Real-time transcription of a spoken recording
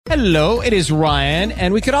Hello, it is Ryan,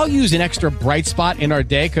 and we could all use an extra bright spot in our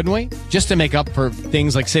day, couldn't we? Just to make up for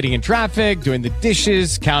things like sitting in traffic, doing the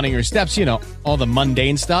dishes, counting your steps, you know, all the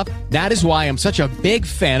mundane stuff. That is why I'm such a big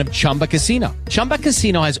fan of Chumba Casino. Chumba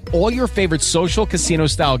Casino has all your favorite social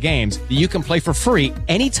casino-style games that you can play for free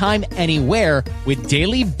anytime, anywhere with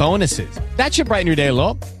daily bonuses. That should brighten your day a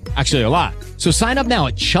little. Actually, a lot. So sign up now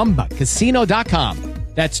at ChumbaCasino.com.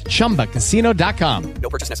 That's ChumbaCasino.com. No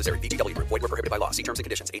purchase necessary. VGW Group. Void where prohibited by law. See terms and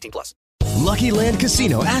conditions. 18+. Lucky Land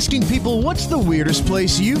Casino, asking people, what's the weirdest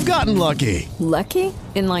place you've gotten lucky? Lucky?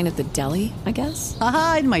 In line at the deli, I guess?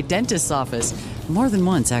 Aha, in my dentist's office. More than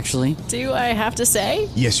once, actually. Do I have to say?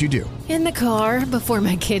 Yes, you do. In the car before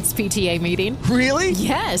my kids' PTA meeting. Really?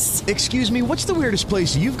 Yes. Excuse me, what's the weirdest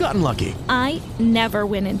place you've gotten lucky? I never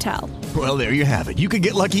win and tell. Well, there you have it. You can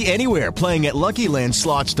get lucky anywhere, playing at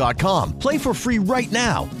LuckyLandSlots.com. Play for free right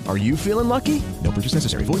now. Are you feeling lucky? No purchase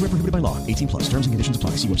necessary. Void where prohibited by law. 18+. Terms and conditions apply.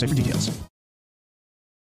 See website for details.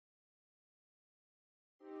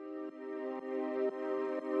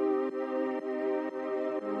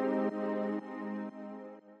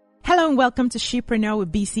 Hello and welcome to Shepreneur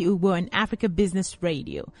with BC Ubo on Africa Business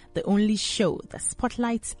Radio, the only show that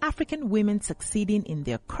spotlights African women succeeding in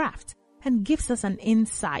their craft and gives us an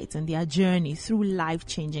insight on their journey through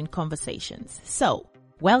life-changing conversations. So,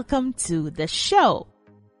 welcome to the show.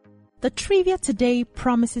 The trivia today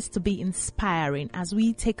promises to be inspiring as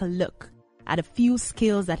we take a look at a few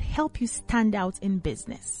skills that help you stand out in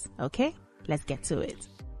business. Okay, let's get to it.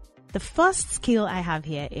 The first skill I have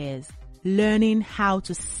here is learning how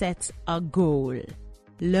to set a goal.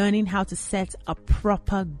 Learning how to set a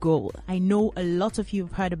proper goal. I know a lot of you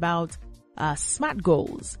have heard about SMART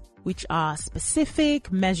goals, which are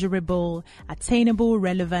specific, measurable, attainable,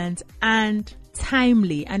 relevant, and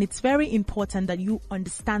timely. And it's very important that you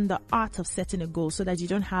understand the art of setting a goal so that you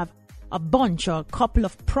don't have a bunch or a couple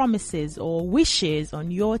of promises or wishes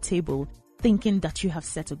on your table thinking that you have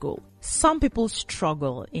set a goal. Some people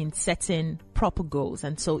struggle in setting proper goals,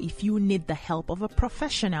 and so if you need the help of a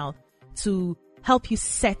professional to help you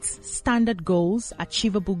set standard goals,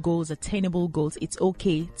 achievable goals, attainable goals, it's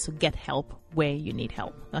okay to get help where you need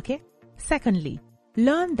help, okay? Secondly,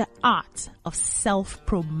 learn the art of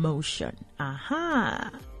self-promotion.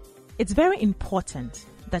 It's very important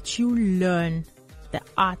that you learn the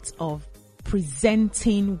art of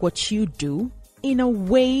presenting what you do in a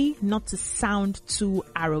way not to sound too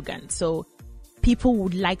arrogant. So people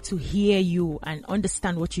would like to hear you and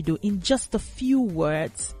understand what you do in just a few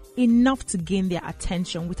words, enough to gain their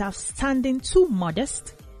attention without sounding too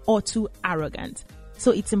modest or too arrogant. So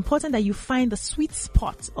it's important that you find the sweet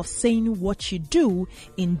spot of saying what you do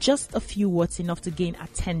in just a few words, enough to gain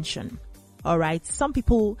attention. All right. Some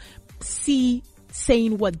people see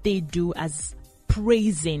saying what they do as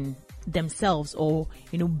praising themselves or,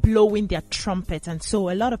 blowing their trumpet. And so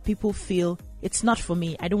a lot of people feel it's not for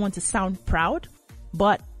me. I don't want to sound proud,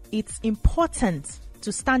 but it's important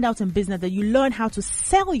to stand out in business that you learn how to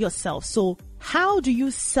sell yourself. So how do you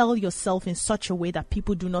sell yourself in such a way that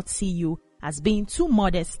people do not see you as being too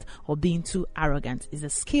modest or being too arrogant? It's a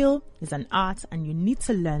skill, it's an art, and you need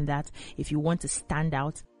to learn that if you want to stand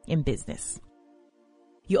out in business.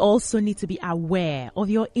 You also need to be aware of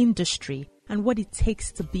your industry and what it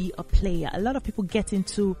takes to be a player. A lot of people get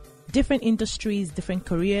into different industries, different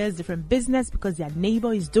careers, different business because their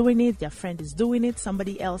neighbor is doing it, their friend is doing it,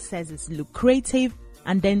 somebody else says it's lucrative,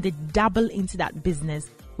 and then they dabble into that business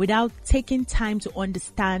without taking time to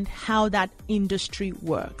understand how that industry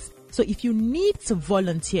works. So if you need to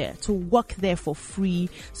volunteer to work there for free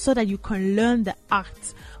so that you can learn the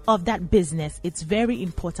art of that business, it's very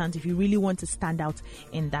important if you really want to stand out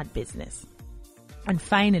in that business. And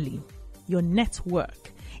finally, your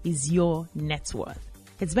network is your net worth.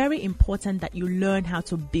 It's very important that you learn how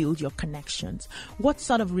to build your connections. What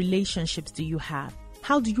sort of relationships do you have?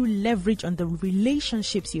 How do you leverage on the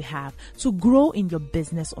relationships you have to grow in your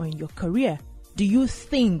business or in your career? Do you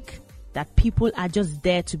think that people are just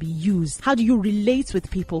there to be used? How do you relate with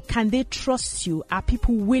people? Can they trust you? Are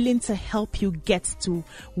people willing to help you get to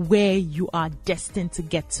where you are destined to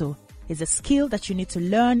get to? It's a skill that you need to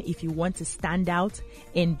learn if you want to stand out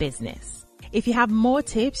in business. If you have more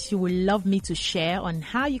tips you would love me to share on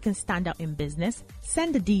how you can stand out in business,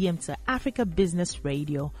 send a DM to Africa Business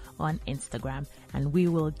Radio on Instagram and we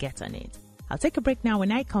will get on it. I'll take a break now.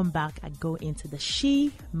 When I come back, I go into the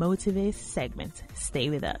She Motivates segment. Stay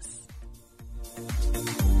with us.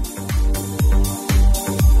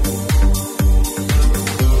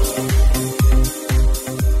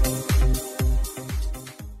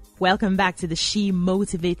 Welcome back to the She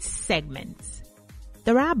Motivates segment.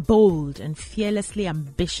 There are bold and fearlessly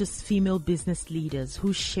ambitious female business leaders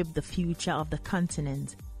who shape the future of the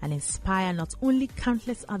continent and inspire not only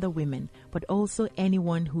countless other women, but also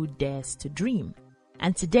anyone who dares to dream.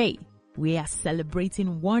 And today, we are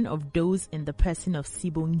celebrating one of those in the person of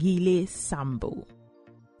Sibongile Sambo,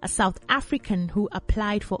 a South African who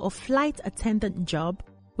applied for a flight attendant job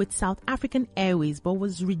with South African Airways but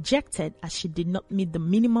was rejected as she did not meet the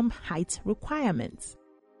minimum height requirements.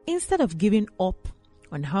 Instead of giving up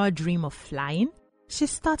on her dream of flying, she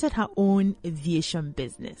started her own aviation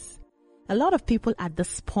business. A lot of people at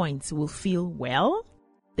this point will feel, well,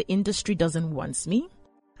 the industry doesn't want me.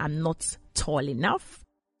 I'm not tall enough.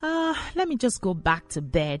 Let me just go back to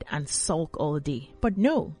bed and sulk all day. But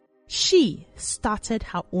no, she started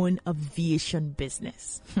her own aviation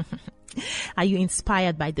business. Are you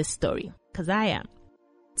inspired by this story? Because I am.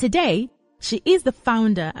 Today, she is the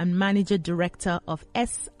founder and manager director of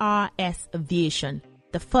SRS Aviation,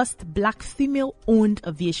 the first black female-owned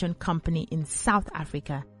aviation company in South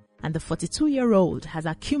Africa, and the 42-year-old has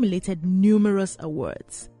accumulated numerous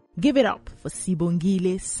awards. Give it up for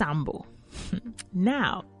Sibongile Sambo.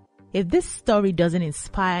 Now, if this story doesn't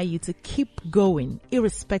inspire you to keep going,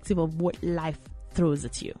 irrespective of what life throws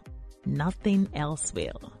at you, nothing else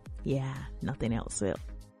will. Yeah, nothing else will.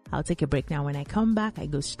 I'll take a break now. When I come back, I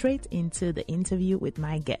go straight into the interview with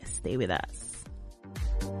my guest. Stay with us.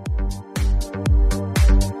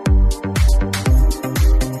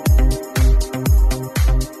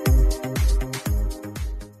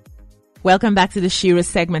 Welcome back to the Shiro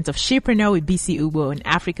segment of Shipreneur with BC Ubo on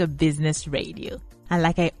Africa Business Radio. And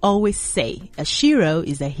like I always say, a Shiro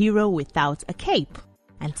is a hero without a cape.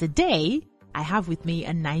 And today, I have with me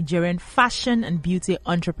a Nigerian fashion and beauty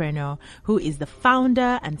entrepreneur who is the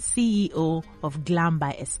founder and CEO of Glam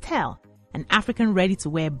by Estelle, an African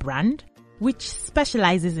ready-to-wear brand which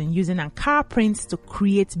specializes in using Ankara prints to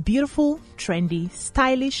create beautiful, trendy,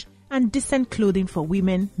 stylish, and decent clothing for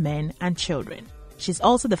women, men, and children. She's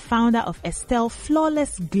also the founder of Estelle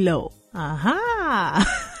Flawless Glow.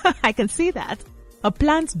 Aha! I can see that. A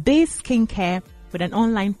plant-based skincare with an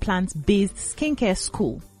online plant-based skincare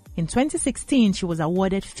school. In 2016, she was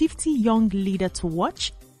awarded 50 Young Leader to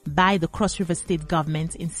Watch by the Cross River State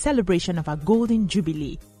government in celebration of her Golden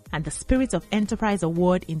Jubilee, and the Spirit of Enterprise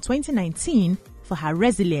Award in 2019 for her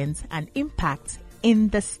resilience and impact in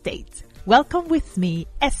the state. Welcome with me,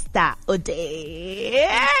 Esther Ode.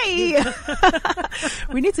 Hey!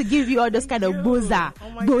 We need to give you all those kind of boza.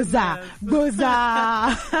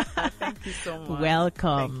 Thank you so much.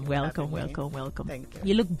 Welcome. Thank you.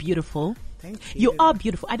 You look beautiful. Thank you. You are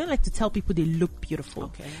beautiful. I don't like to tell people they look beautiful.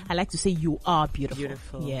 Okay. I like to say you are beautiful.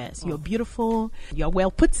 Beautiful. Yes, Oh. you're beautiful. You're well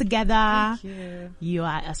put together. Thank you. You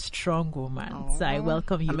are a strong woman. Oh. So I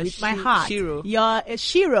welcome you I'm a with my heart. Shiro. You're a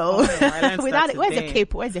Shiro. Oh, I learned Without that it, where's the today.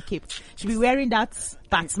 cape? Where's the cape? Should be wearing that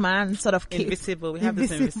Batman sort of cape. Invisible. We have this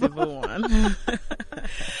invisible one.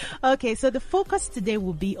 Okay, so the focus today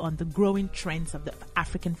will be on the growing trends of the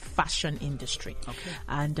African fashion industry. Okay.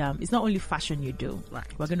 And it's not only fashion you do. Right.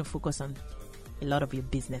 We're going to focus on a lot of your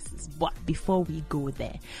businesses. But before we go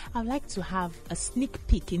there, I'd like to have a sneak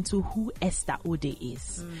peek into who Esther Ode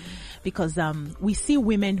is. Because we see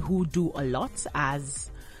women who do a lot as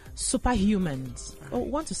superhumans. Right. Oh,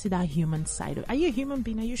 want to see that human side. Are you a human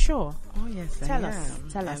being? Are you sure? Oh, yes, Tell I us. am.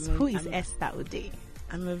 Tell us. I'm a- Who is I'm- Esther Ode?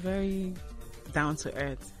 I'm a very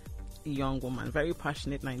down-to-earth young woman, very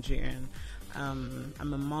passionate Nigerian. I'm a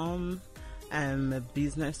mom. I'm a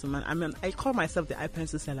businesswoman. I call myself the eye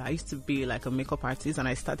pencil seller. I used to be like a makeup artist, and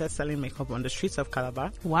I started selling makeup on the streets of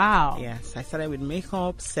Calabar. Wow. Yes, I started with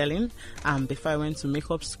makeup selling. Before I went to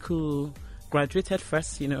makeup school, graduated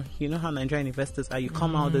first. You know how Nigerian investors are. You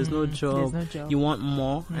come out, there's no job. You want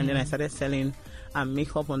more, and then I started selling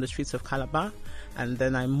makeup on the streets of Calabar, and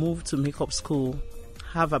then I moved to makeup school.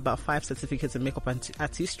 Have about 5 certificates in makeup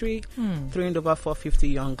artistry. Trained over 450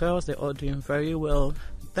 young girls. They're all doing very well.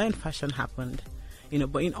 Then fashion happened,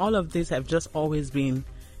 but in all of this, I've just always been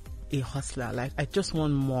a hustler. Like, I just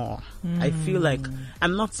want more. I feel like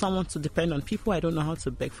I'm not someone to depend on people. I don't know how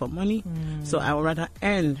to beg for money. So I would rather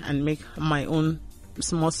earn and make my own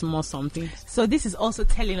small something. So this is also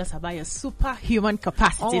telling us about your superhuman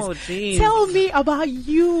capacities. Oh, geez. Tell me about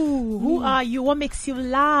you. Who are you? What makes you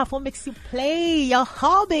laugh? What makes you play? Your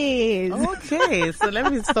hobbies. Okay, so let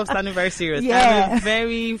me stop sounding very serious. Yeah. I'm a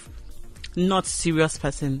very not serious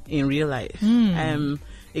person in real life. I'm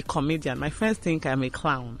a comedian. My friends think I'm a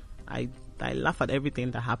clown. I laugh at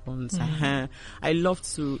everything that happens. I love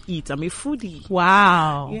to eat. I'm a foodie.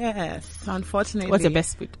 Wow. Yes, unfortunately. What's your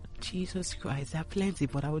best food? Jesus Christ, there are plenty,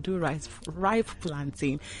 but I will do rice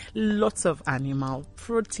planting, lots of animal,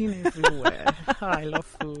 protein everywhere. I love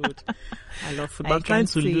food. But I'm trying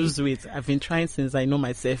to lose weight. I've been trying since I know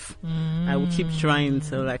myself. I will keep trying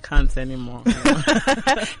till I can't anymore.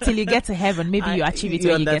 Till you get to heaven. Maybe you achieve it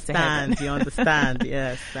when you get to heaven. You understand,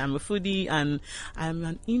 yes. I'm a foodie and I'm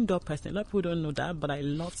an indoor person. A lot of people don't know that, but I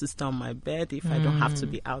love to stay on my bed if I don't have to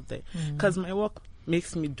be out there. Because my work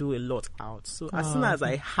makes me do a lot out. So as soon as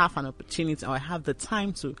I have an opportunity or I have the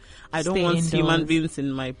time to, I don't want human beings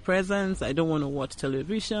in my presence. I don't want to watch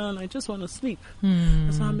television. I just want to sleep.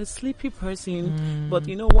 So I'm a sleepy person, but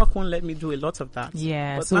work won't let me do a lot of that.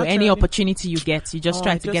 Yeah. But so any opportunity you get, you just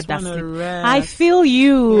try to get that sleep. Rest. I feel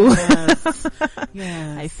you. Yes.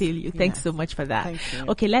 Yes. I feel you. Thanks so much for that. Thank you.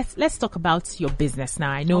 Okay, let's talk about your business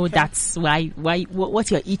now. I know that's why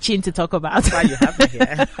what you're itching to talk about. That's why you have me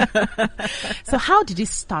here. So how did it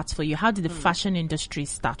start for you? How did the fashion industry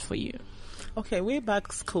start for you? Okay, way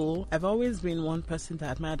back school, I've always been one person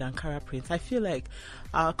that admired Ankara prints. I feel like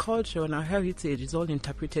our culture and our heritage is all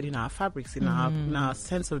interpreted in our fabrics, in our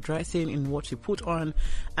sense of dressing, in what we put on.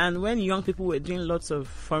 And when young people were doing lots of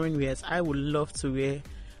foreign wears, I would love to wear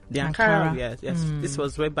the Ankara wears. Yes, this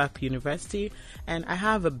was way back university. And I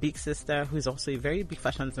have a big sister who is also a very big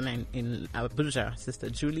fashion designer in Abuja, Sister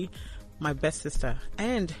Julie. My best sister,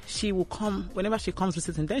 and she will come whenever she comes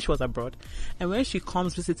visiting. Then she was abroad, and when she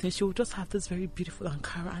comes visiting, she will just have this very beautiful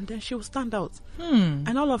Ankara, and then she will stand out.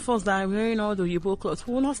 And all of us that are wearing all the Yibo clothes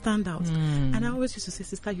will not stand out. And I always used to say,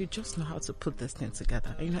 sister, you just know how to put this thing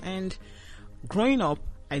together, And growing up,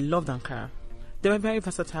 I loved Ankara. They were very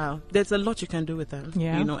versatile. There's a lot you can do with them,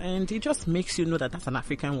 and it just makes you know that that's an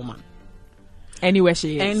African woman. Anywhere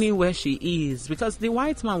she is, because the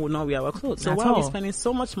white man would not wear our clothes. So why are we spending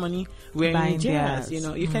so much money wearing theirs?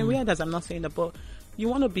 You can wear theirs. I'm not saying that, but you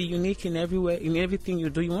want to be unique in everywhere, in everything you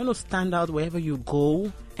do. You want to stand out wherever you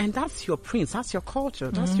go, and that's your print, that's your culture,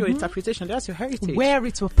 that's your interpretation, that's your heritage. Wear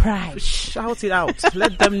it with pride. Shout it out.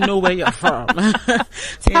 Let them know where you're from.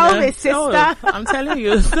 Tell me, sister. So, I'm telling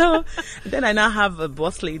you. So then I now have a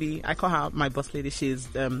boss lady. I call her my boss lady. She's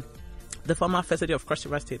the former First Lady of Cross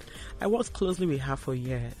River State. I worked closely with her for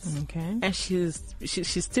years. Okay. And she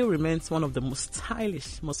still remains one of the most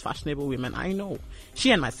stylish, most fashionable women I know.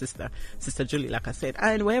 She and my sister, Sister Julie, like I said.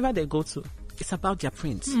 And wherever they go to, it's about their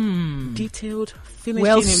prints. Detailed, finishing.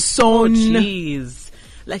 Well sewn.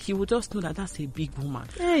 Like you would just know that that's a big woman.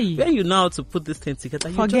 Hey. When you know how to put this thing together,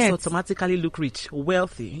 you just automatically look rich,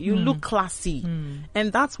 wealthy. You look classy.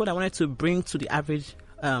 And that's what I wanted to bring to the average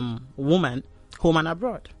woman, home and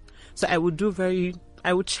abroad. So I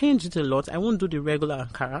would change it a lot. I won't do the regular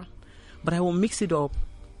Ankara, but I will mix it up,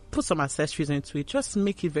 put some accessories into it, just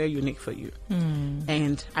make it very unique for you.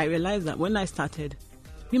 And I realized that when I started,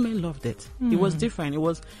 women loved it. It was different. It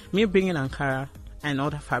was me bringing Ankara and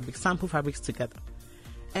other fabrics, sample fabrics together.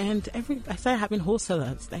 And I started having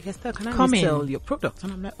wholesalers. Like, Estelle, can I sell your product?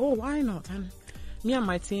 And I'm like, oh, why not? And me and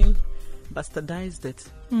my team bastardized it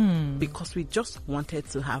because we just wanted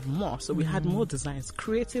to have more. So we had more designs,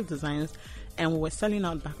 creative designs, and we were selling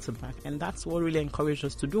out back to back. And that's what really encouraged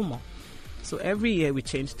us to do more. So every year we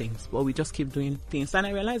change things, but we just keep doing things. And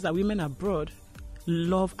I realized that women abroad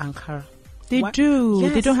love Ankara. They do.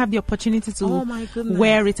 Yes. They don't have the opportunity to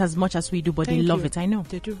wear it as much as we do, but they love it. I know.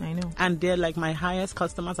 They do. I know. And they're like my highest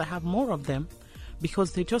customers. I have more of them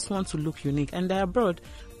because they just want to look unique. And they're abroad.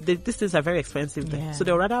 These things are very expensive there. So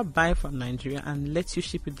they'll rather buy from Nigeria and let you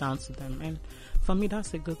ship it down to them. And for me,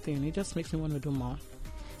 that's a good thing. It just makes me want to do more.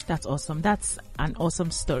 That's awesome. That's an awesome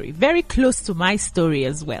story. Very close to my story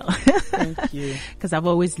as well. Thank you. Because I've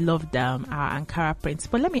always loved our Ankara prints.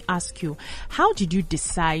 But let me ask you, how did you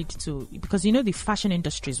decide to, because you know the fashion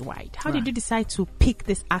industry is wide, how did you decide to pick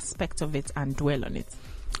this aspect of it and dwell on it?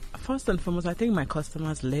 First and foremost, I think my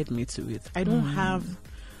customers led me to it. I don't have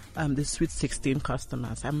the Sweet 16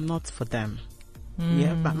 customers. I'm not for them.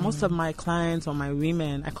 Yeah, but most of my clients or my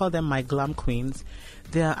women, I call them my glam queens.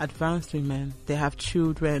 They are advanced women. They have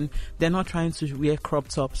children. They're not trying to wear crop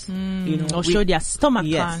tops, or show their stomach.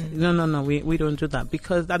 Yes, no. We don't do that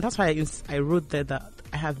because, and that's why I wrote there that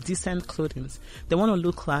I have decent clothing. They want to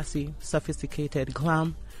look classy, sophisticated,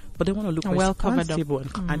 glam, but they want to look responsible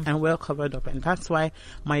and well covered up. And that's why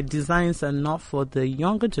my designs are not for the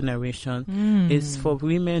younger generation. It's for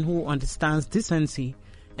women who understands decency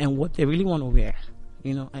and what they really want to wear,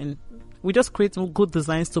 and we just create some good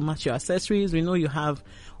designs to match your accessories. We know you have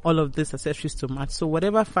all of these accessories to match. So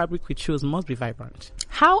whatever fabric we choose must be vibrant.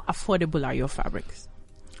 How affordable are your fabrics?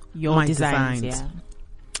 My designs.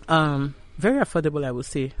 Yeah. Very affordable, I would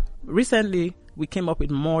say. Recently, we came up with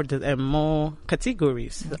more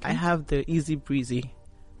categories. Okay. I have the easy breezy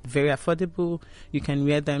very affordable. You can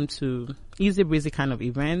wear them to easy breezy kind of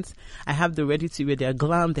events. I have the ready to wear. They're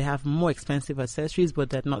glam. They have more expensive accessories, but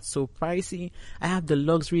they're not so pricey. I have the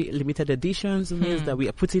luxury limited editions, means that we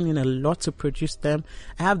are putting in a lot to produce them.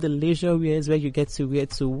 I have the leisure wears where you get to wear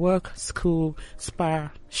to work, school,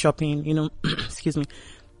 spa, shopping, excuse me,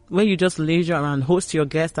 where you just leisure around, host your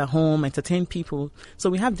guests at home, entertain people. So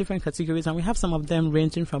we have different categories, and we have some of them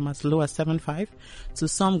ranging from as low as 7.5 to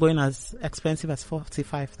some going as expensive as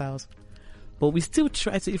 45,000. But we still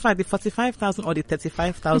try to, in fact, the 45,000 or the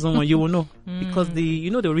 35,000 one, you will know. Because the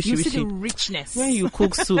You see the richness. When you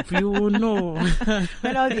cook soup, you will know.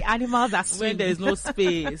 When all the animals are swimming. When there is no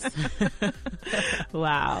space.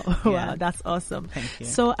 Wow. Yeah. Wow, that's awesome. Thank you.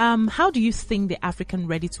 So, how do you think the African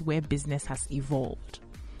ready-to-wear business has evolved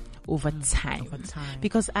over time?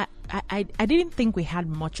 Because I didn't think we had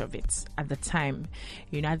much of it at the time.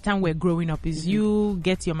 At the time we're growing up, is you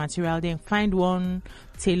get your material, then find one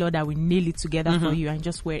tailor that will nail it together for you and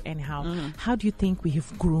just wear it anyhow. How do you think we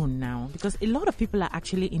have grown now? Because a lot of people are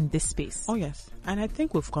actually in this space. Oh yes, and I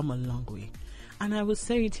think we've come a long way. And I will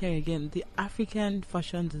say it here again, the African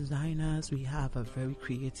fashion designers we have are very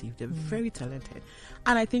creative. They're very talented.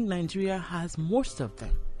 And I think Nigeria has most of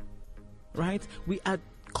them, right? We are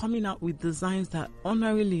coming out with designs that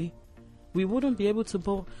ordinarily we wouldn't be able to,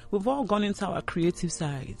 but we've all gone into our creative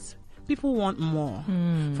sides. People want more.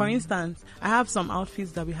 For instance, I have some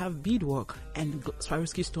outfits that we have beadwork and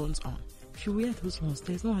Swarovski stones on. If you wear those ones,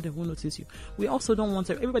 there's no how they won't notice you. We also don't want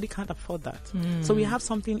to, everybody can't afford that. So we have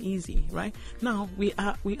something easy, right? Now we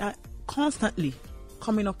are constantly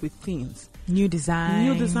coming up with things. New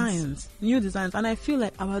designs. And I feel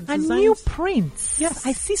like our designs. And new prints. Yes.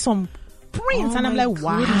 I see some prints and I'm like,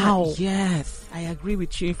 wow. Yes, I agree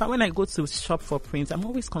with you. In fact, when I go to shop for prints, I'm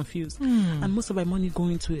always confused. And most of my money go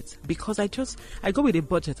into it because I go with a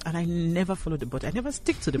budget and I never follow the budget. I never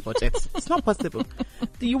stick to the budget. It's not possible.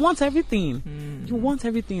 You want everything. You want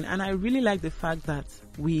everything. And I really like the fact that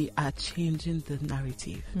we are changing the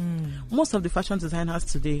narrative. Most of the fashion designers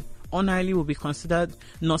today ordinarily will be considered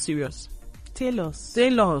not serious.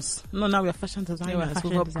 Tailors. No, now we are fashion designers.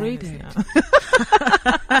 We've upgraded.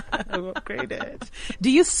 We've upgraded.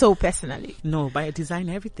 Do you sew personally? No, but I design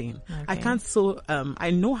everything. Okay. I can't sew.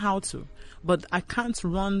 I know how to, but I can't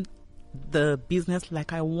run the business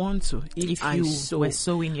like I want to if you were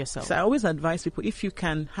sewing yourself. So I always advise people, if you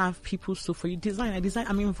can have people sew for you, design.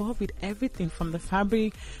 I'm involved with everything from the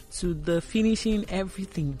fabric to the finishing,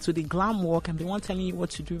 everything to the glam work. I'm the one telling you what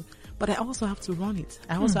to do. But I also have to run it.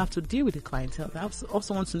 I also have to deal with the clientele. I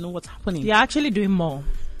also want to know what's happening. You're actually doing more.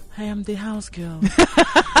 I am the house girl.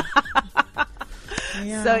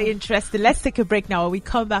 Yeah. So interesting. Let's take a break now. When we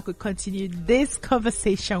come back, we'll continue this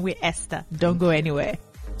conversation with Esther. Don't go anywhere.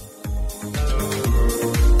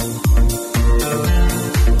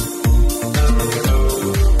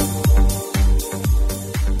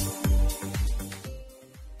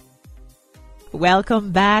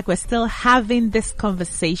 Welcome back. We're still having this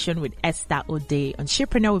conversation with Esther Ode on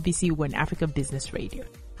Shipreneur with BC One Africa Business Radio.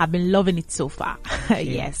 I've been loving it so far.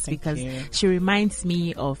 Yes, because she reminds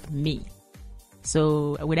me of me.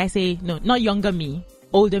 So would I say, no, not younger me,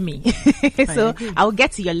 older me. So I'll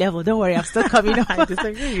get to your level. Don't worry, I'm still coming on. I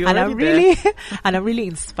disagree. And I'm really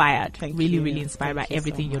inspired. Really inspired by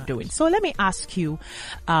everything you're doing. So let me ask you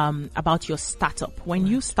about your startup. When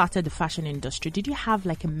you started the fashion industry, did you have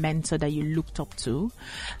like a mentor that you looked up to?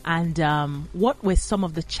 And what were some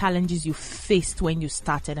of the challenges you faced when you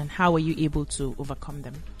started, and how were you able to overcome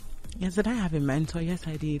them? Yes, did I have a mentor? Yes,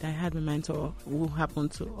 I did. I had a mentor who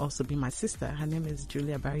happened to also be my sister. Her name is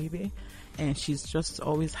Julia Baribe, and she's just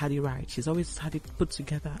always had it right. She's always had it put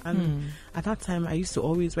together. And at that time, I used to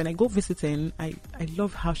always, when I go visiting, I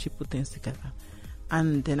love how she put things together.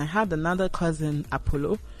 And then I had another cousin,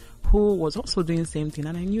 Apollo, who was also doing the same thing.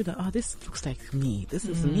 And I knew that, this looks like me. This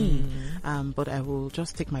is me. But I will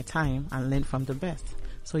just take my time and learn from the best.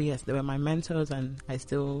 So yes, they were my mentors, and I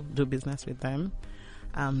still do business with them.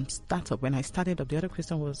 Startup, when I started up, the other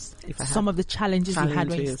question was if I had some of the challenges you had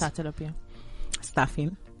when you started up here.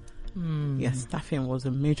 Staffing. Yes, staffing was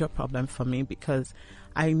a major problem for me because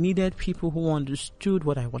I needed people who understood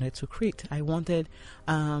what I wanted to create. I wanted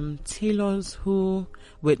tailors who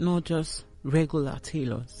were not just regular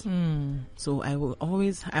tailors. So I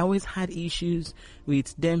always had issues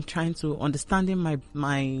with them trying to understanding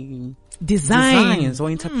my designs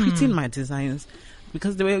or interpreting my designs.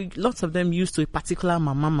 Because there were lots of them used to a particular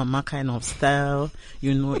mama kind of style,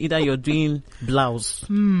 either you're doing blouse,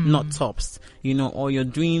 not tops, or you're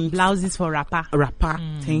doing blouses for wrapper.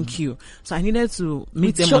 Thank you. So I needed to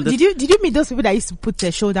meet them. Did you meet those people that used to put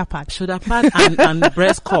their shoulder pad and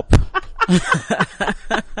breast cup?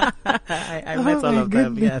 I met all of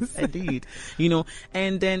them. Yes, I did.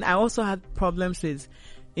 And then I also had problems with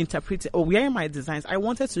interpreting or wearing my designs. I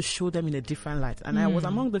wanted to show them in a different light, and I was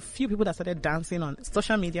among the few people that started dancing on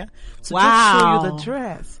social media to just show you the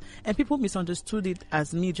dress, and people misunderstood it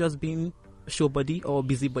as me just being show body or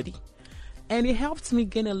busybody, and it helped me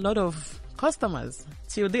gain a lot of customers.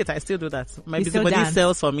 Till date, I still do that. My busybody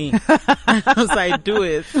sells for me, so I do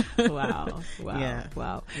it. Wow. Yeah.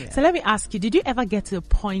 So let me ask you: did you ever get to a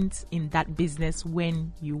point in that business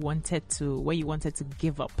when you wanted to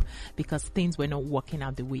give up because things were not working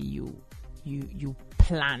out the way you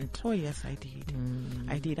planned? Oh yes, I did.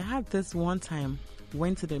 I did. I had this one time.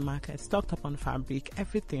 Went to the market, stocked up on fabric,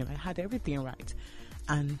 everything. I had everything right.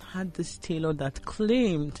 And had this tailor that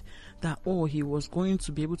claimed that, he was going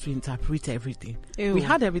to be able to interpret everything. Ew. We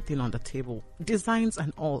had everything on the table, designs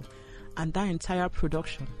and all. And that entire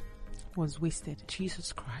production was wasted.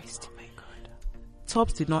 Jesus Christ. Oh my God.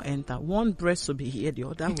 Tops did not enter. One breast would be here, the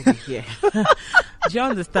other would be here. Do you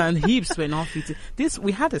understand? Hips were not fitting.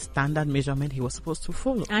 We had a standard measurement he was supposed to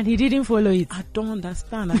follow. And he didn't follow it. I don't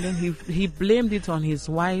understand. And then he blamed it on his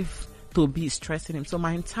wife to be stressing him. So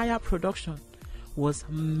my entire production was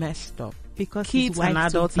messed up because kids and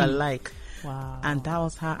adults alike. Wow. And that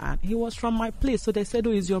was her. And he was from my place, so they said,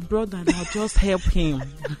 he's your brother, and I'll just help him.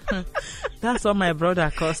 That's what my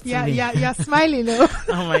brother cost me. Yeah, you're smiling, though.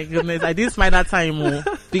 Oh my goodness, I didn't smile that time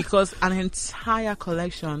because an entire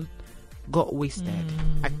collection got wasted.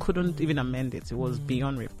 I couldn't even amend it. It was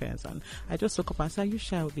beyond repairs, and I just woke up and said, "Are you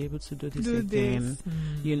sure I'll be able to do this again?"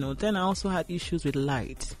 Then I also had issues with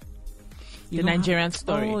light. The Nigerian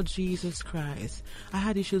story. Oh, Jesus Christ. I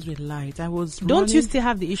had issues with light. Don't you still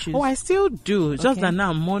have the issues? Oh, I still do. Okay. Just that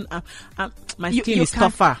now my skin is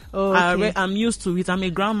tougher. Oh, okay. I'm used to it. I'm a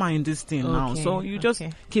grandma in this thing now. So you just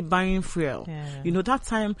keep buying fuel. Yeah. That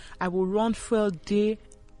time I will run fuel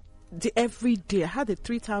every day. I had a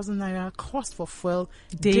 3,000 naira cost for fuel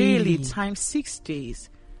daily times 6 days.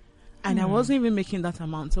 And I wasn't even making that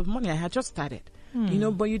amount of money. I had just started.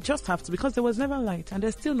 But you just have to, because there was never light and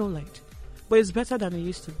there's still no light. But it's better than it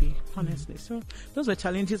used to be, honestly. So those were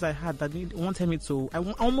challenges I had that wanted me to. I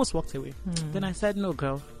almost walked away. Then I said, "No,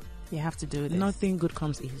 girl, you have to do this. Nothing good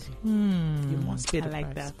comes easy. You must pay the price." I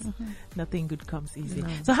like that. Nothing good comes easy. No.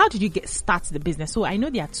 So how did you start the business? So I know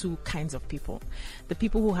there are two kinds of people: the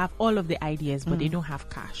people who have all of the ideas but they don't have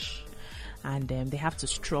cash. And they have to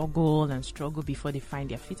struggle before they find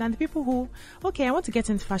their feet. And the people who, I want to get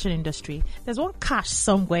into the fashion industry. There's one cash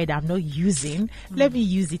somewhere that I'm not using. Let me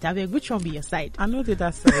use it. Which one be your side? I know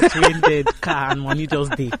that side when the car and money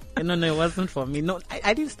just did. No, it wasn't for me. No,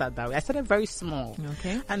 I didn't start that way. I started very small.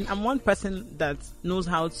 Okay. And I'm one person that knows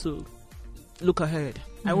how to look ahead.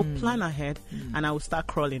 I will plan ahead and I will start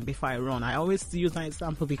crawling before I run. I always use that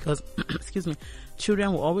example because, excuse me,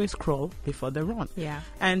 children will always crawl before they run. Yeah.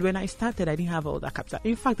 And when I started, I didn't have all that capital.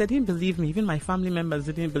 In fact, they didn't believe me. Even my family members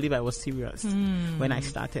didn't believe I was serious when I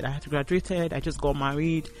started. I had graduated. I just got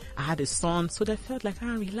married. I had a son. So they felt like,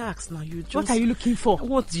 relax now. What are you looking for?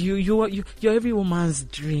 What you're every woman's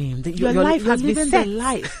dream. Your life has been set.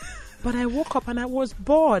 Life. But I woke up and I was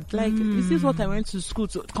bored. Like, this is what I went to school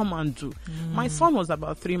to come and do. My son was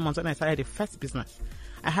about 3 months when I started the first business.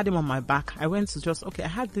 I had him on my back. I went to I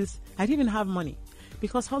had this. I didn't even have money.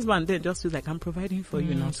 Because husband, they just feel like, I'm providing for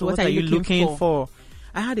you now. So what are you looking for?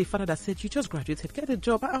 I had a father that said, you just graduated, get a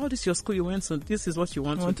job. How this your school you went to? This is what you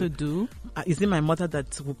want to do. Is it my mother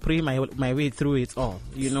that will pray my way through it all,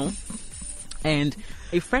 And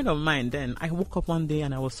a friend of mine then, I woke up one day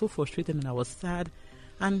and I was so frustrated and I was sad.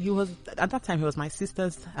 And at that time, he was my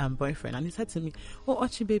sister's boyfriend. And he said to me,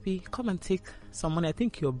 Ochi, baby, come and take some money. I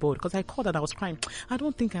think you're bored. Because I called and I was crying. I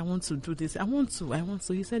don't think I want to do this. I want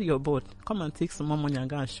to. He said, you're bored. Come and take some more money and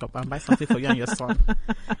go and shop and buy something for you and your son.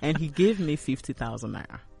 And he gave me 50,000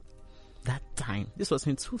 naira. That time. This was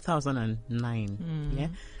in 2009. Yeah.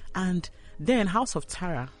 And then House of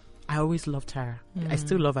Tara, I always loved Tara. I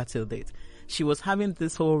still love her till date. She was having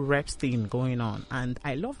this whole reps thing going on. And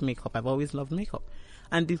I love makeup. I've always loved makeup.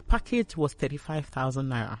 And the package was 35,000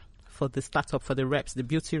 naira for the startup, for the reps. The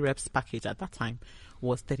beauty reps package at that time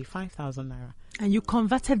was 35,000 naira. And you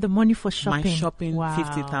converted the money for shopping? My shopping,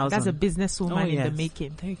 50,000. That's a businesswoman in the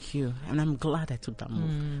making. Thank you. And I'm glad I took that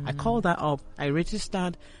move. I called that up. I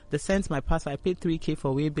registered. They sent my passport. I paid 3K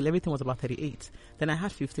for way bill. Everything was about 38. Then I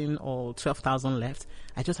had 15 or 12,000 left.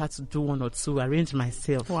 I just had to do one or two, arrange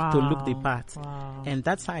myself to look the part. Wow. And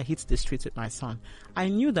that's how I hit the street with my son. I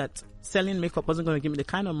knew that selling makeup wasn't going to give me the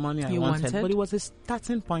kind of money I wanted, but it was a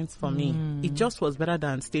starting point for me. It just was better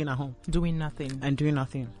than staying at home. Doing nothing.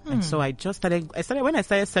 And so I just started, when I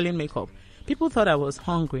started selling makeup, People thought I was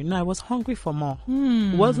hungry. No, I was hungry for more.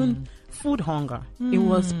 It wasn't food hunger. It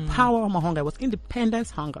was power hunger. It was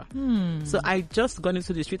independence hunger. So I just got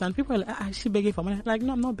into the street and people were like, is she begging for money? Like,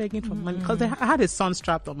 no, I'm not begging for money, because I had a son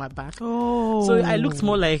strapped on my back. So I looked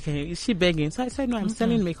more like, is she begging? So I said, no, I'm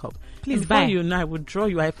selling makeup. Please buy. buy. You know, I would draw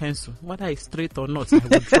your eye pencil. Whether it's straight or not, I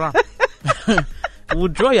would draw.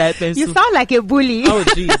 Would draw your eye pencil. You sound like a bully. Oh,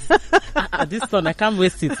 jeez. This one, I can't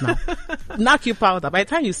waste it now. Knock you powder. By the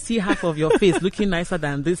time you see half of your face looking nicer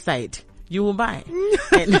than this side, you will buy.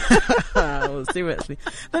 And oh, seriously.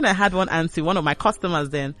 Then I had one auntie, one of my customers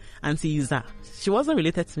then, Auntie Isa. She wasn't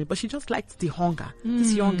related to me, but she just liked the hunger.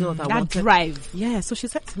 This young girl that wanted drive. Yeah, so she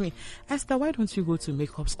said to me, Esther, why don't you go to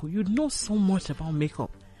makeup school? You know so much about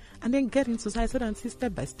makeup. And then get into, so I said, Auntie,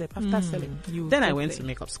 step by step, after selling. Then I went to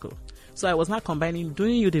makeup school. So I was now combining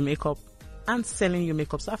doing you the makeup and selling you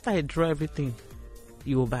makeup. So after I draw everything,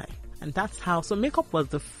 you will buy. And that's how, so makeup was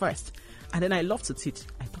the first. And then I love to teach.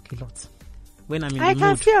 I talk a lot when I'm in the mood. I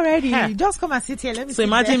can see already. Yeah. Just come and sit here. Let me. So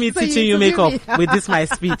imagine me teaching you makeup with this my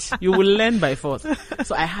speech. You will learn by force.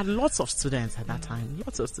 So I had lots of students at that time,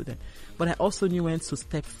 lots of students. But I also knew when to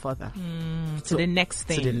step further to the next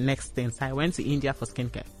thing. To the next thing. So I went to India for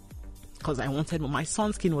skincare because I wanted. My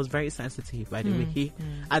son's skin was very sensitive. By the way,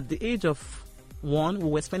 at the age of 1, we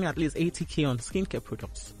were spending at least 80K on skincare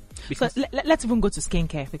products. So let's even go to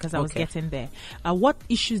skincare, because I was getting there. What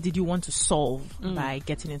issues did you want to solve by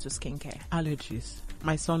getting into skincare? Allergies.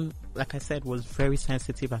 My son, like I said, was very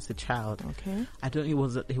sensitive as a child. Okay. He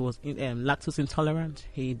was lactose intolerant.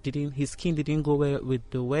 His skin didn't go well with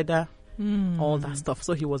the weather, all that stuff.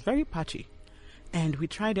 So he was very patchy. And we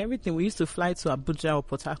tried everything. We used to fly to Abuja or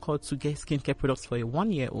Port Harcourt to get skincare products for a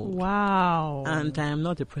 1-year-old. Wow. And I am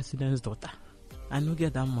not the president's daughter. I don't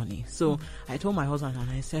get that money. So I told my husband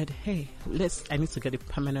and I said, hey, I need to get a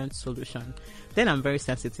permanent solution. Then I'm very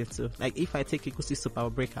sensitive to, like, if I take Ikusi soup, I will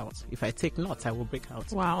break out. If I take nuts, I will break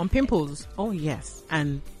out. Wow, on pimples? Oh, yes.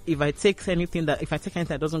 And if I take anything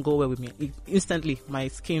that doesn't go well with me, instantly my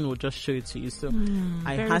skin will just show it to you. So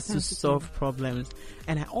I had to solve problems.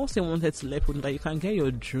 And I also wanted to let people know that you can get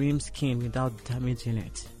your dream skin without damaging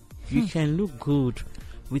it. You can look good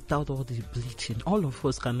without all the bleaching. All of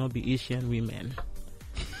us cannot be Asian women.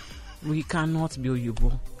 We cannot be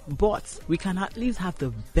Oyibo. But we can at least have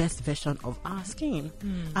the best version of our skin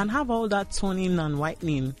and have all that toning and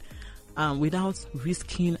whitening without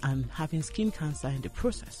risking and having skin cancer in the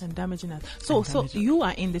process. And damaging us. So you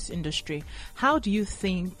are in this industry. How do you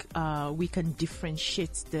think we can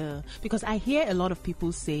differentiate because I hear a lot of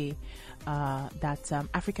people say that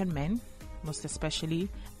African men, most especially,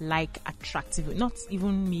 like attractive, not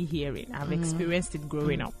even me hearing, I've experienced it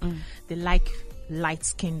growing up. They like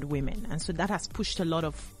light-skinned women, and so that has pushed a lot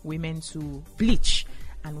of women to bleach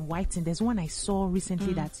and whiten. There's one I saw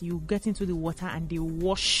recently that you get into the water and they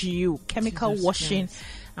wash you, chemical washing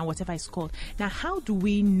and whatever it's called. Now, how do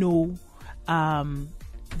we know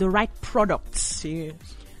the right products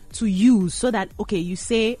to use so that, okay, you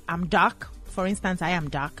say I'm dark, for instance, I am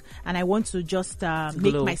dark and I want to just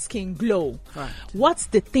make my skin glow. Right. What's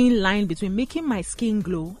the thin line between making my skin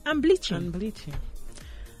glow and bleaching?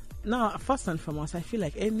 Now, first and foremost, I feel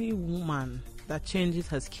like any woman that changes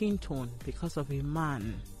her skin tone because of a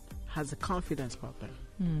man has a confidence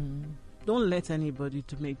problem. Don't let anybody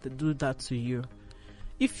do that to you.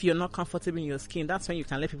 If you're not comfortable in your skin, that's when you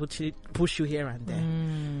can let people push you here and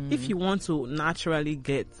there. If you want to naturally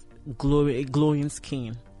get glowing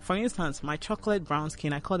skin, for instance, my chocolate brown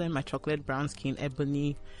skin, I call them my chocolate brown skin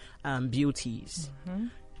ebony beauties.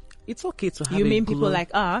 It's okay to have. You mean people like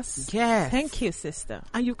us? Yes. Thank you, sister.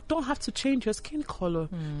 And you don't have to change your skin color.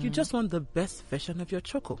 You just want the best version of your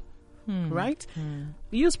choco. Right?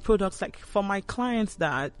 Use products like, for my clients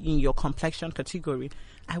that are in your complexion category,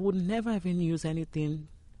 I would never even use anything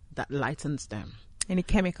that lightens them. Any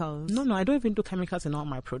chemicals? No, I don't even do chemicals in all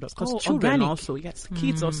my products, because children organic. Also, yes,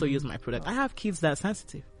 kids also use my product. I have kids that are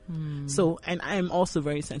sensitive. So, and I'm also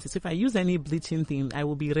very sensitive. If I use any bleaching thing, I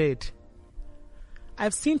will be red.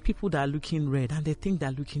 I've seen people that are looking red and they think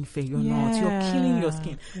they're looking fair. You're not. You're killing your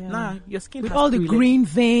skin. Nah, your skin with has all the green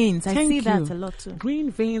veins. I see that you. A lot too. Green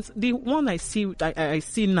veins. The one I see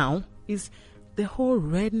now is the whole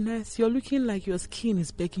redness. You're looking like your skin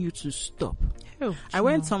is begging you to stop. I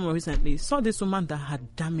went somewhere recently, saw this woman that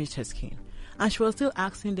had damaged her skin, and she was still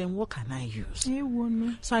asking them, what can I use?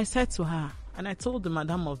 So I said to her, and I told the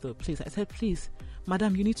madam of the place, I said, please,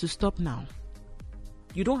 madam, you need to stop now.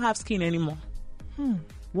 You don't have skin anymore.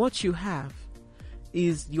 What you have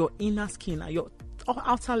is your inner skin. Your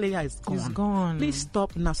outer layer is gone. It's gone. Please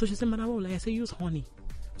stop now. So she said, madam, I say, use honey.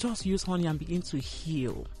 Just use honey and begin to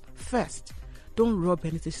heal. First, Don't rub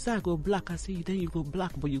anything. She said, I go black. I say, then you go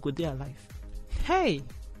black, but you go there alive. Hey.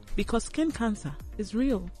 Because skin cancer is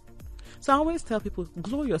real. So I always tell people,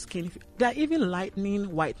 glow your skin. There are even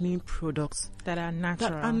lightening, whitening products that are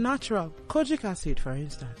natural. Kojic acid, for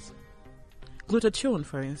instance. Glutathione,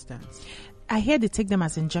 for instance. I hear they take them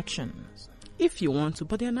as injections. If you want to,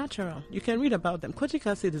 but they're natural. You can read about them. Kojic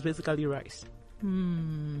acid is basically rice.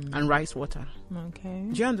 And rice water. Okay.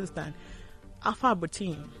 Do you understand?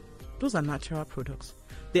 Alpha-arbutin, those are natural products.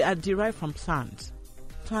 They are derived from plants.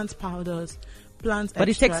 Plant powders, plant But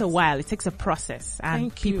extracts. it takes a while. It takes a process.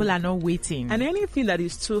 And people are not waiting. And anything that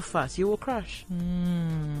is too fast, you will crash.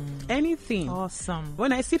 Anything. Awesome.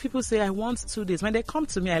 When I see people say, I want 2 days, when they come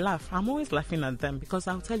to me, I laugh. I'm always laughing at them because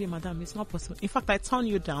I'll tell you, madam, it's not possible. In fact, I turn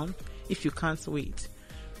you down if you can't wait.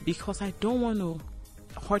 Because I don't want to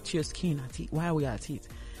hurt your skin while we are at it.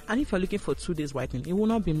 And if you're looking for 2 days whitening, it will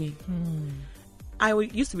not be me. I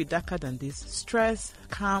used to be darker than this. Stress,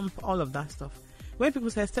 camp, all of that stuff. When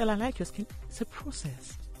people say, Stella, I like your skin, it's a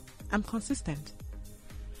process. I'm consistent.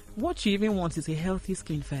 What you even want is a healthy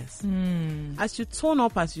skin first. As you tone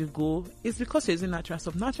up as you go, it's because you're using natural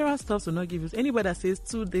stuff. Natural stuff will not give you. Anybody that says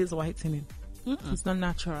 2 days whitening, it's not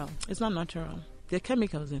natural. It's not natural. There are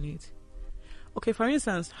chemicals in it. Okay, for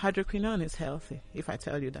instance, hydroquinone is healthy, if I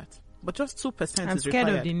tell you that. But just 2% is required. I'm scared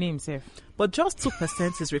of the name, Seth. But just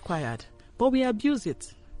 2% is required. But we abuse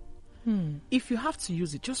it. If you have to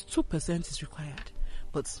use it, just 2% is required.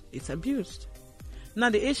 But it's abused. Now,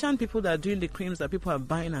 the Asian people that are doing the creams that people are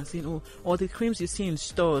buying and saying, oh, or the creams you see in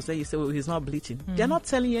stores that you say, oh, he's not bleaching. They're not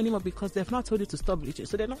telling you anymore because they've not told you to stop bleaching.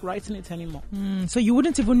 So they're not writing it anymore. So you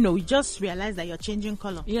wouldn't even know. You just realize that you're changing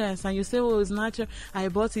color. Yes, and you say, oh, it's natural. I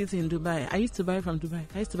bought it in Dubai. I used to buy it from Dubai.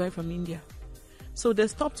 I used to buy it from India. So they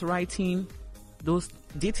stopped writing those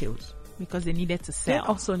details. Because they needed to sell. They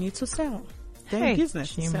also need to sell. They're in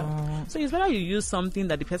business to sell. So it's better you use something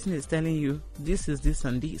that the person is telling you, this is this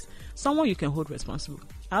and this. Someone you can hold responsible.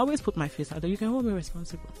 I always put my face out there. You can hold me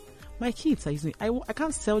responsible. My kids are using it. I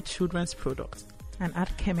can't sell children's products. And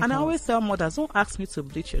add chemicals. And I always tell mothers, don't ask me to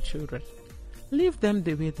bleach your children. Leave them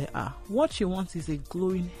the way they are. What you want is a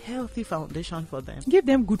glowing, healthy foundation for them. Give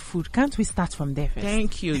them good food. Can't we start from there first?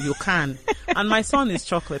 Thank you. You can. And my son is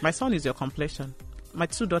chocolate. My son is your complexion. My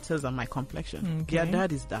 2 daughters are my complexion. Okay. Their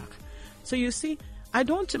dad is dark. So you see,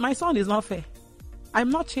 my son is not fair. I'm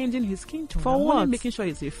not changing his skin tone. For I'm what? only making sure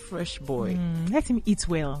he's a fresh boy. Let him eat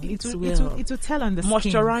well. It will tell on the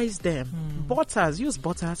Moisturize them. Butters. Use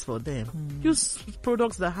butters for them. Use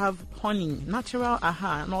products that have honey, natural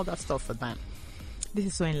aha, and all that stuff for them. This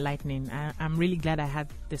is so enlightening. I'm really glad I had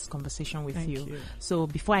this conversation with Thank you. So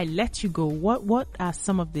before I let you go, what are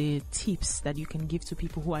some of the tips that you can give to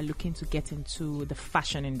people who are looking to get into the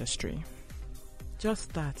fashion industry? Just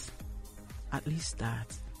start. At least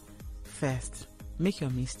start. First. Make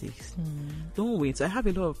your mistakes. Don't wait. I have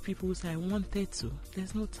a lot of people who say, I wanted to.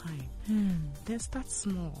 There's no time. Then start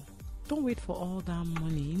small. Don't wait for all that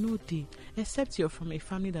money. Except you're from a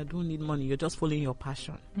family that don't need money. You're just following your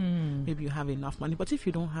passion. Maybe you have enough money. But if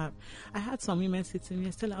you don't have, I had some women say to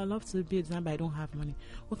me, Stella, I'd love to be a designer, but I don't have money.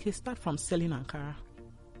 Okay, start from selling Ankara.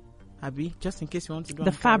 Abi, just in case you want to do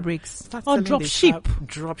the Ankara. fabrics. Start Or drop ship.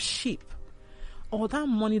 Drop ship. All that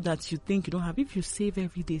money that you think you don't have, if you save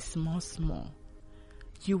every day small,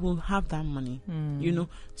 you will have that money.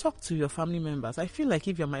 Talk to your family members. I feel like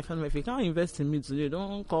if you're my family, if you can't invest in me today,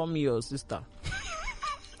 don't call me your sister.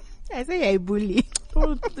 I say you're a bully.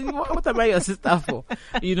 What about your sister for?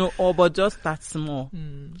 But just start small.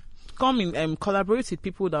 Come in and collaborate with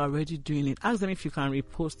people that are already doing it. Ask them if you can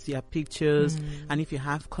repost their pictures, and if you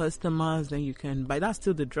have customers, then you can buy. That's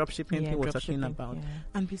still the dropshipping thing we're talking about.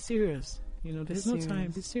 And be serious. There's no time.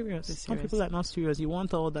 Be serious. Some people are not serious. You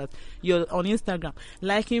want all that. You're on Instagram,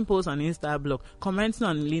 liking posts on Instablog, commenting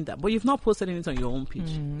on Linda, but you've not posted anything on your own page.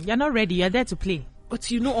 You're not ready. You're there to play. But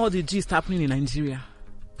you know all the gist happening in Nigeria.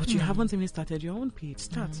 But you haven't even started your own page.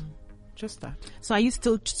 Start. Just start. So are you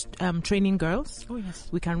still training girls? Oh, yes.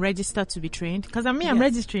 We can register to be trained? Because I'm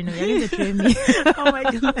registering. You're going to train me. Oh, my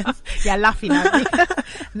goodness. You're laughing at me.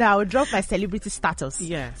 Now, I'll drop my celebrity status.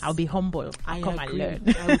 Yes. I'll be humble. I'll come agree. and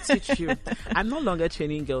learn. I will teach you. I'm no longer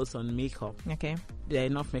training girls on makeup. Okay. There are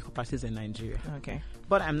enough makeup artists in Nigeria. Okay.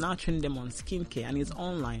 But I'm now training them on skincare, and it's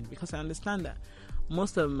online because I understand that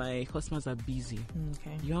most of my customers are busy.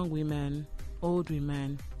 Okay. Young women, old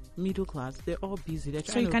women, middle class. They're all busy.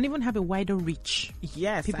 So you can even have a wider reach.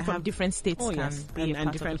 Yes. People from different states can be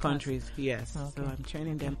and different countries. Yes. Okay. So I'm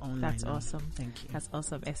training them online. That's awesome. Thank you. That's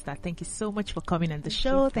awesome, Esther. Thank you so much for coming on the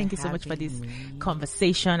show. Thank you so much for this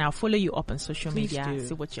conversation. I'll follow you up on social media,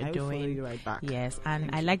 see what you're doing. Follow you right back. Yes, and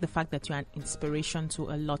I like the fact that you're an inspiration to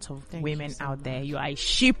a lot of women out there. You are a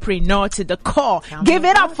shepreneur to the core. Give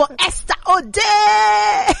it up for Esther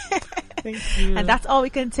O'Day. Thank you. And that's all we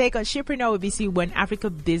can take on Shepreneur with BCU on Africa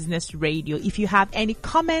Business Radio. If you have any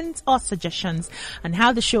comments or suggestions on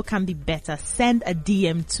how the show can be better, send a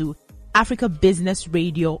DM to Africa Business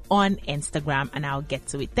Radio on Instagram and I'll get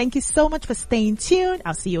to it. Thank you so much for staying tuned.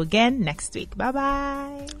 I'll see you again next week.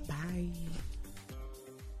 Bye-bye.